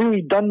collecting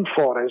really done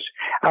for us?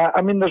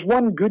 There's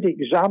one good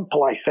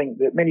example, I think,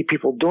 that many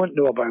people don't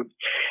know about.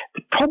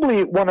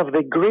 Probably one of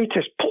the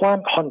greatest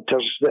plant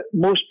hunters that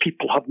most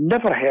people have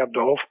never heard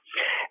of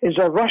is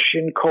a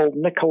Russian called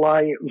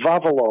Nikolai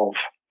Vavilov.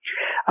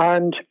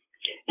 And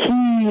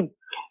he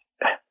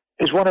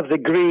is one of the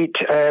great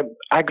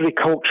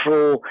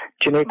agricultural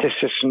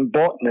geneticists and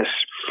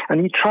botanists.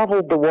 And he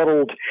traveled the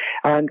world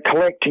and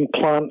collecting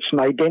plants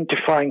and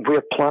identifying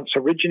where plants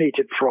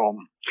originated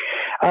from.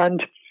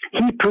 And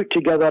he put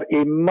together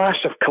a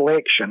massive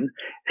collection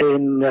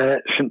in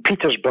St.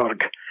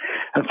 Petersburg.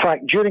 In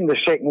fact, during the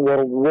Second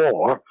World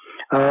War,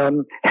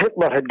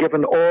 Hitler had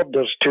given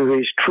orders to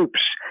his troops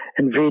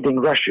invading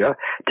Russia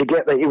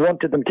he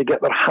wanted them to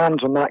get their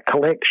hands on that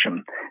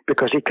collection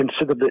because he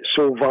considered it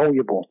so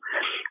valuable.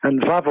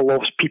 And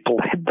Vavilov's people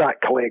hid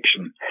that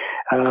collection.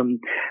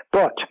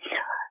 But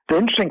the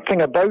interesting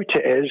thing about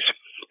it is,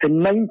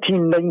 in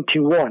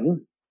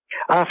 1991,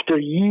 after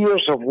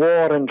years of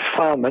war and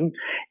famine,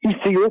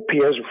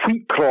 Ethiopia's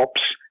wheat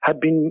crops had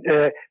been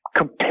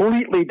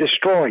completely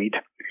destroyed.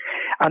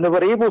 And they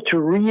were able to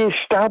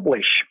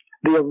re-establish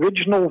the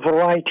original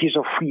varieties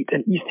of wheat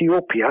in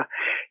Ethiopia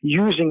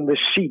using the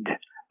seed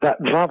that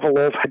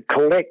Vavilov had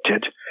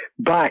collected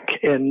back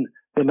in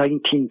the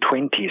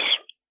 1920s.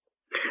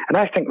 And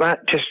I think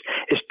that just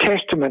is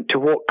testament to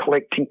what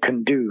collecting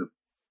can do.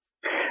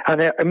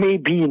 And it may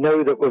be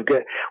now that we've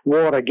got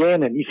war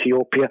again in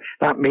Ethiopia,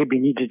 that maybe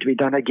needed to be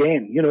done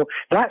again.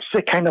 That's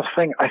the kind of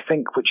thing, I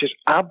think, which is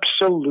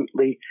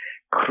absolutely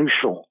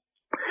crucial.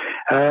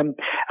 And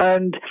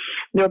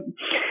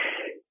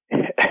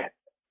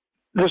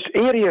there's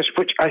areas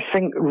which I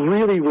think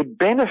really would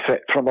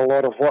benefit from a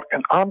lot of work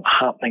and aren't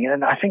happening.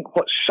 And I think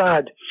what's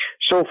sad,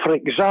 so for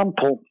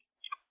example,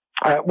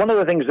 one of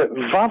the things that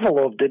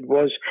Vavilov did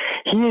was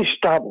he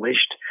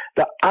established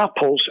that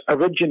apples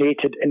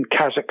originated in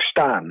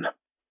Kazakhstan,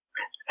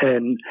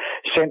 in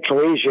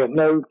Central Asia.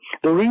 Now,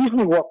 the reason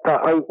he worked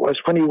that out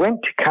was when he went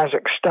to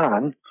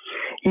Kazakhstan,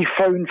 he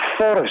found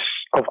forests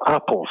of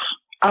apples,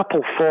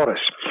 apple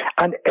forests,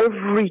 and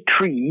every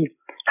tree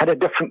had a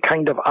different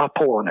kind of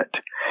apple on it.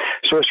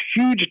 So it's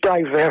huge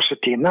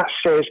diversity, and that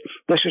says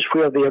this is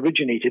where they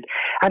originated.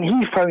 And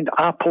he found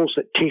apples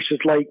that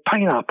tasted like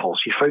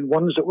pineapples. He found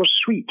ones that were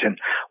sweet and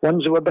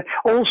ones that were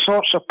all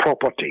sorts of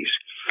properties.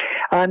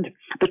 And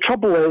the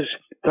trouble is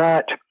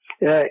that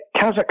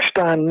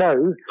Kazakhstan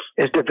now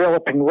is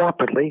developing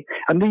rapidly,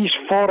 and these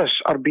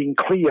forests are being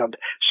cleared.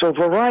 So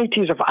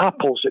varieties of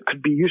apples that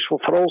could be useful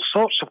for all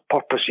sorts of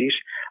purposes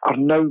are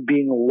now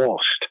being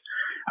lost.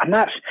 And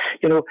that's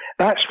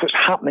what's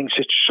happening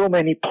to so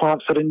many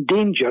plants that are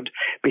endangered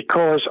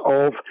because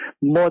of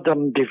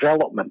modern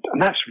development.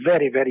 And that's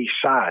very, very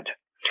sad.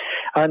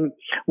 And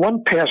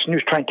one person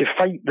who's trying to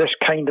fight this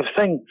kind of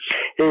thing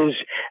is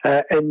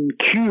in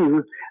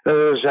Kew.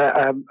 There's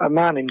a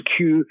man in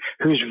Kew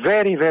who's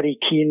very, very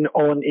keen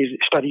on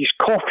studies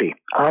coffee,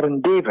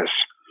 Aaron Davis.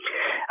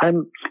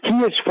 And he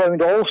has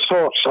found all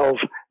sorts of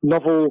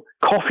novel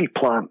coffee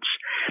plants.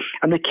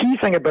 And the key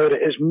thing about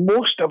it is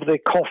most of the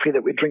coffee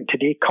that we drink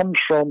today comes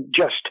from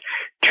just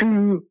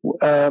two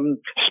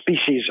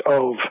species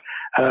of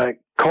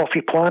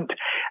coffee plant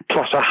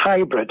plus a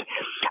hybrid.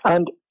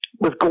 And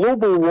with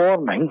global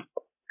warming,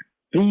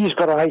 these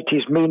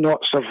varieties may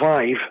not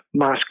survive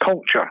mass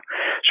culture.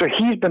 So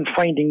he's been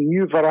finding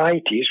new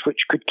varieties which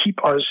could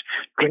keep us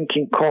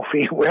drinking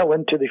coffee well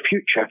into the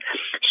future.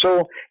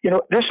 So,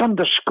 this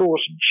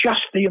underscores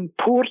just the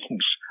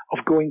importance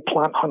of going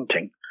plant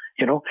hunting.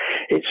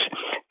 It's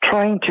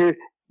trying to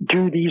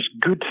do these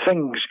good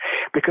things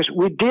because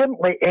we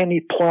daren't let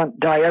any plant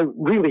die out,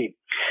 really.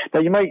 Now,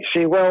 you might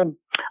say, well,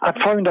 I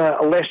found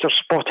a lesser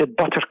spotted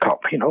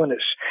buttercup, and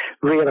it's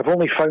rare. I've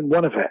only found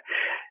one of it.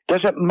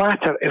 Does it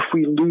matter if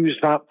we lose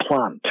that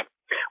plant?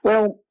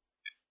 Well,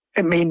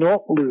 it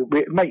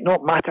might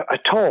not matter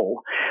at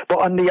all.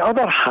 But on the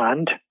other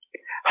hand,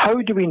 how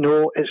do we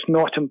know it's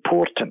not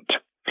important?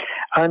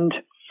 And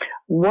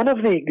one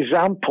of the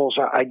examples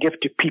that I give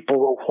to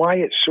people of why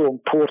it's so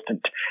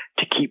important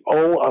to keep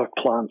all our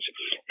plants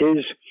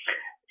is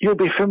you'll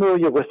be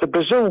familiar with the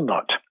Brazil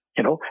nut.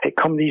 It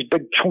comes these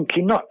big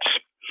chunky nuts.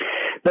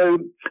 Now,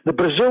 the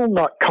Brazil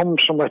nut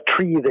comes from a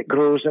tree that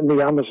grows in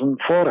the Amazon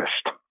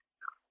forest.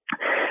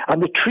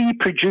 And the tree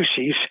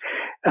produces,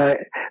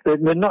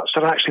 the nuts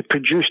are actually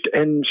produced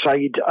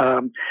inside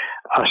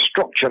a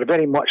structure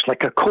very much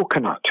like a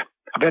coconut,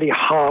 a very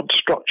hard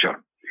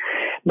structure.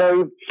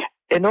 Now,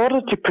 in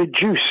order to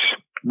produce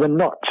the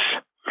nuts,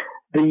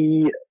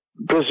 the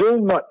Brazil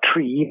nut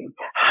tree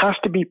has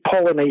to be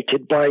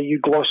pollinated by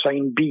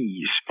euglossine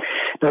bees.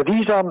 Now,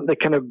 these aren't the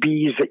kind of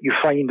bees that you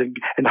find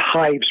in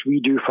hives we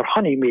do for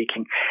honey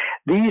making.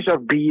 These are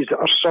bees that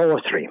are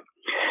solitary.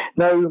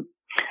 Now,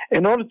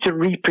 in order to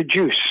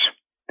reproduce,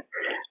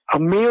 a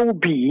male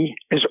bee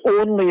is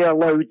only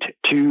allowed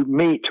to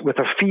mate with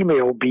a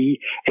female bee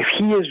if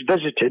he has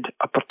visited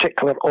a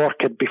particular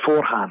orchid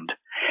beforehand.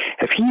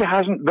 If he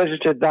hasn't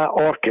visited that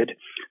orchid,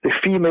 the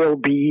female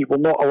bee will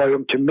not allow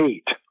him to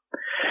mate.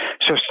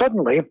 So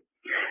suddenly,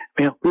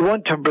 we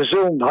want to have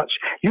Brazil nuts.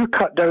 You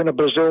cut down a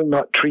Brazil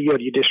nut tree or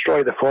you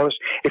destroy the forest.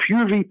 If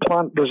you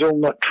replant Brazil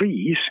nut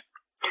trees,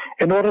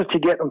 in order to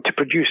get them to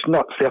produce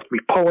nuts, they have to be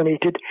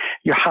pollinated.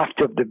 You have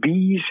to have the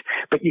bees,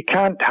 but you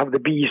can't have the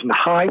bees in the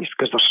hives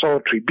because they're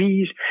solitary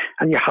bees,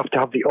 and you have to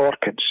have the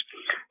orchids.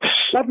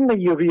 Suddenly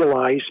you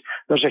realize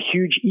there's a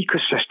huge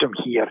ecosystem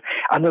here,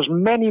 and there's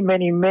many,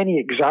 many, many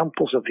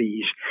examples of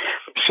these.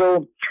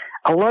 So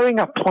allowing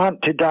a plant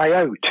to die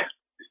out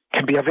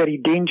can be a very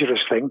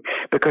dangerous thing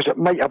because it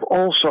might have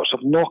all sorts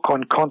of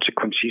knock-on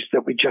consequences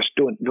that we just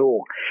don't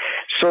know.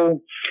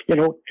 So,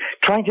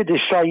 trying to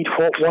decide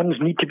what ones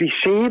need to be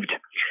saved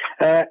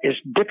is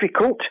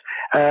difficult.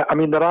 There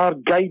are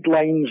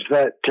guidelines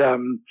that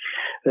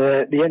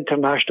the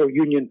International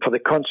Union for the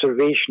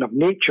Conservation of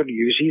Nature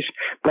uses,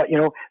 but,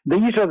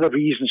 these are the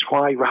reasons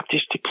why we have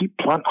to keep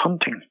plant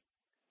hunting.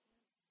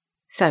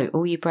 So,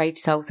 all you brave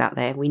souls out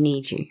there, we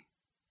need you.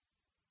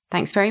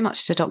 Thanks very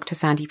much to Dr.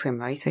 Sandy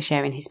Primrose for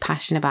sharing his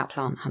passion about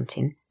plant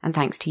hunting, and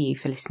thanks to you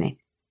for listening.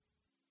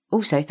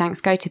 Also, thanks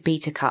go to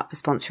Beta Cut for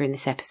sponsoring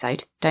this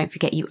episode. Don't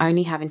forget you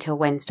only have until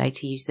Wednesday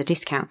to use the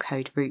discount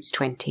code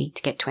ROOTS20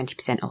 to get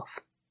 20% off.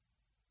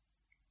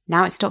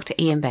 Now it's Dr.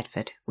 Ian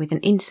Bedford with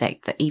an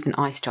insect that even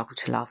I struggle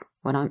to love.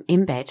 When I'm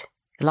in bed,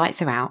 the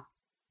lights are out,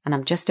 and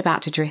I'm just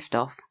about to drift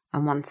off,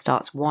 and one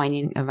starts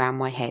whining around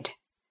my head.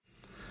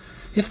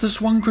 If there's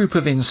one group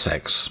of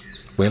insects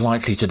we're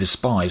likely to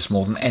despise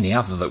more than any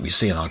other that we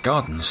see in our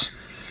gardens,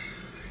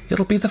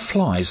 it'll be the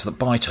flies that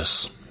bite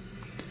us,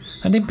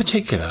 and in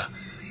particular,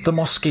 the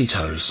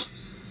mosquitoes.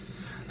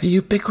 a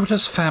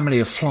ubiquitous family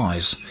of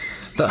flies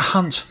that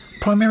hunt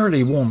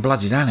primarily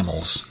warm-blooded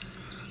animals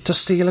to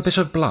steal a bit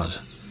of blood,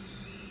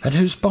 and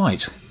whose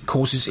bite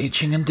causes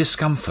itching and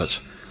discomfort,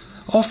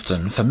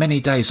 often for many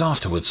days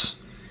afterwards.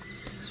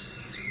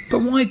 But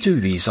why do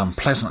these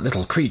unpleasant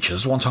little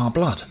creatures want our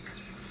blood,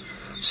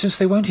 since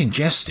they won't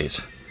ingest it,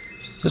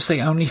 as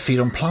they only feed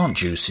on plant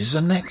juices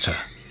and nectar?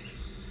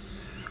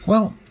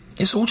 Well,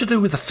 it's all to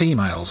do with the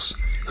females,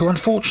 who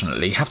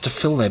unfortunately have to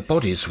fill their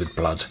bodies with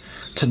blood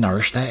to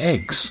nourish their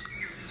eggs,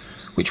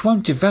 which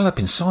won't develop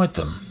inside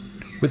them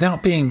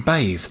without being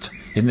bathed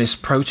in this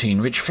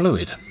protein-rich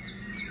fluid.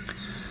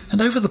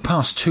 And over the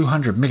past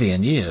 200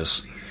 million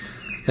years,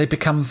 they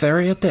become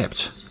very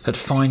adept at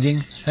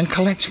finding and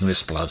collecting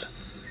this blood.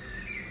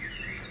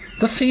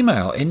 The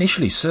female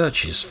initially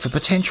searches for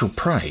potential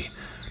prey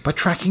by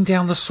tracking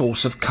down the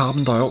source of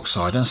carbon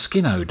dioxide and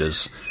skin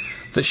odours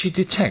that she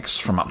detects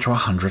from up to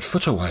 100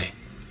 foot away.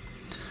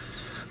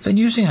 Then,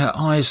 using her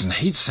eyes and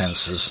heat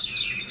sensors,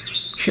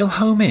 she'll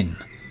home in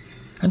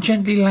and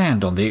gently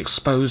land on the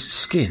exposed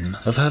skin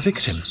of her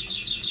victim,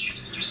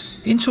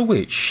 into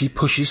which she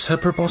pushes her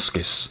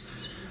proboscis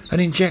and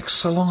injects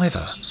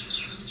saliva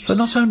that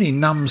not only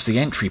numbs the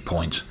entry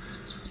point,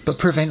 but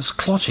prevents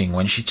clotting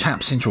when she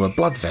taps into a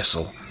blood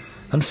vessel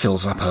and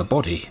fills up her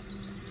body.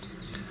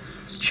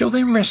 She'll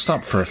then rest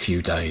up for a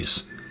few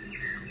days,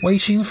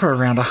 waiting for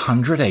around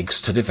 100 eggs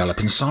to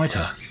develop inside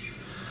her,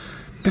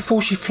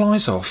 before she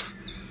flies off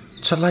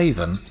to lay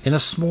them in a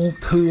small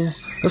pool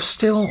of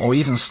still or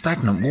even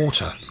stagnant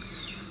water,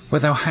 where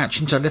they'll hatch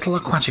into little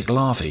aquatic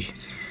larvae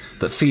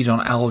that feed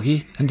on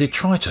algae and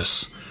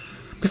detritus,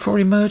 before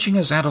emerging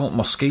as adult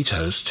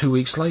mosquitoes 2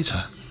 weeks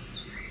later.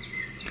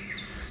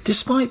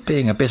 Despite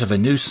being a bit of a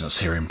nuisance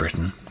here in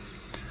Britain,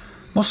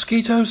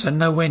 mosquitoes are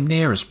nowhere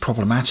near as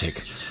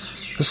problematic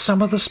as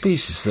some of the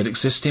species that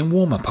exist in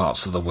warmer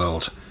parts of the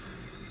world,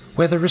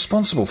 where they're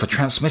responsible for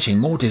transmitting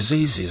more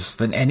diseases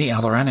than any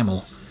other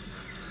animal.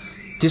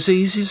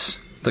 Diseases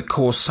that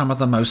cause some of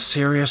the most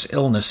serious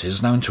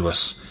illnesses known to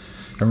us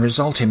and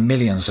result in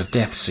millions of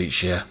deaths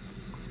each year,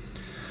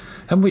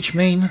 and which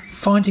mean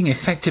finding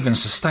effective and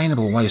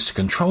sustainable ways to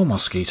control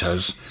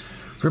mosquitoes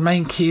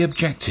remain key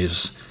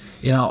objectives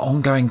in our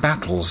ongoing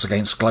battles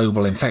against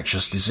global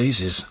infectious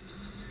diseases.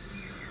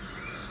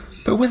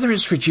 But whether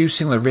it's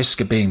reducing the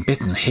risk of being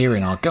bitten here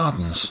in our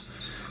gardens,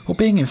 or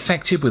being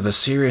infected with a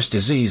serious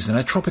disease in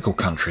a tropical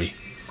country,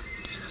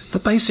 the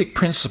basic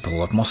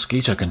principle of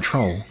mosquito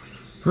control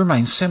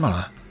remains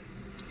similar: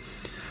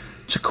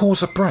 to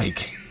cause a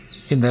break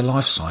in their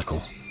life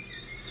cycle,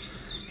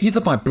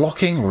 either by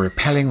blocking or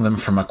repelling them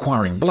from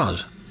acquiring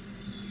blood,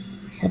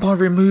 or by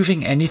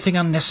removing anything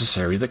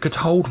unnecessary that could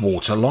hold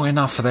water long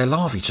enough for their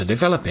larvae to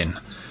develop in,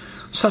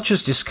 such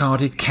as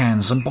discarded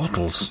cans and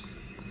bottles.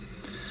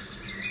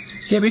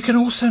 Yet we can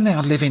also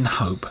now live in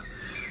hope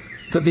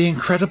that the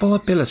incredible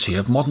ability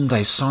of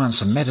modern-day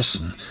science and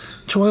medicine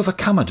to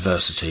overcome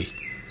adversity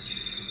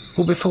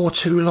will before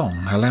too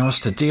long allow us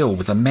to deal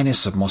with the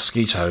menace of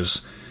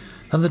mosquitoes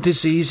and the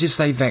diseases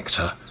they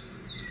vector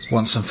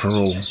once and for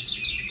all.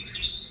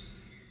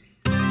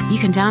 You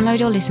can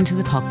download or listen to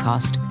the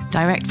podcast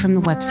direct from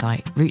the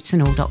website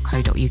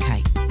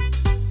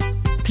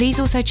rootsandall.co.uk. Please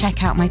also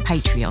check out my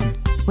Patreon,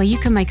 where you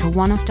can make a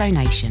one-off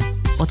donation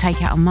or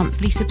take out a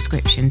monthly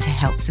subscription to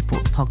help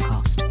support the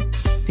podcast.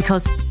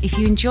 Because if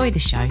you enjoy the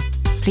show,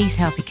 please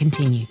help it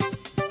continue.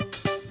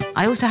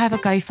 I also have a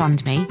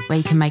GoFundMe where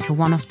you can make a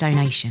one-off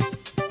donation.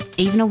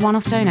 Even a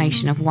one-off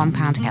donation of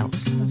 £1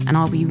 helps, and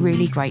I'll be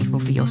really grateful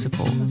for your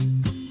support.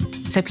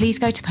 So please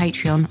go to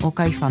Patreon or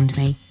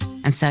GoFundMe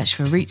and search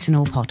for Roots and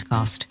All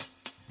Podcast.